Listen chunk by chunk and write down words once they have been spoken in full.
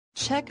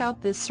Check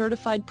out this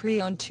certified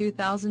pre-owned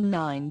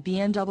 2009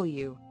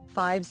 BMW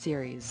 5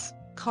 Series.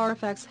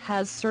 Carfax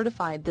has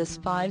certified this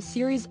 5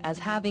 Series as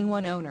having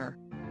one owner.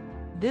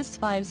 This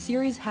 5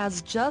 Series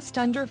has just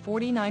under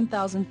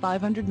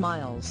 49,500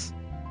 miles.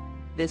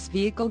 This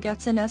vehicle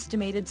gets an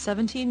estimated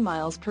 17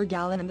 miles per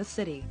gallon in the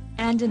city,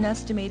 and an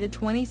estimated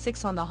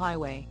 26 on the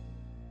highway.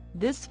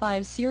 This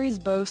 5 Series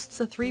boasts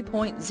a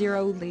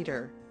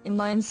 3.0-liter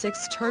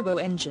inline-six turbo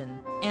engine,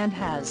 and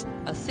has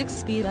a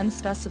 6-speed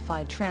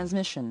unspecified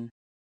transmission.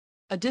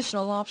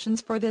 Additional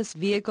options for this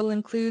vehicle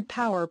include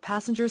power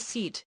passenger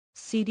seat,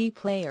 CD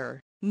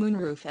player,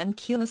 moonroof and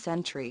keyless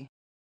entry.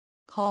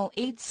 Call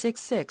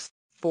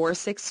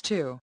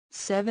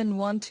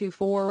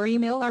 866-462-7124 or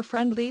email our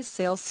friendly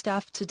sales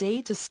staff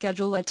today to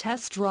schedule a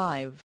test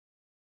drive.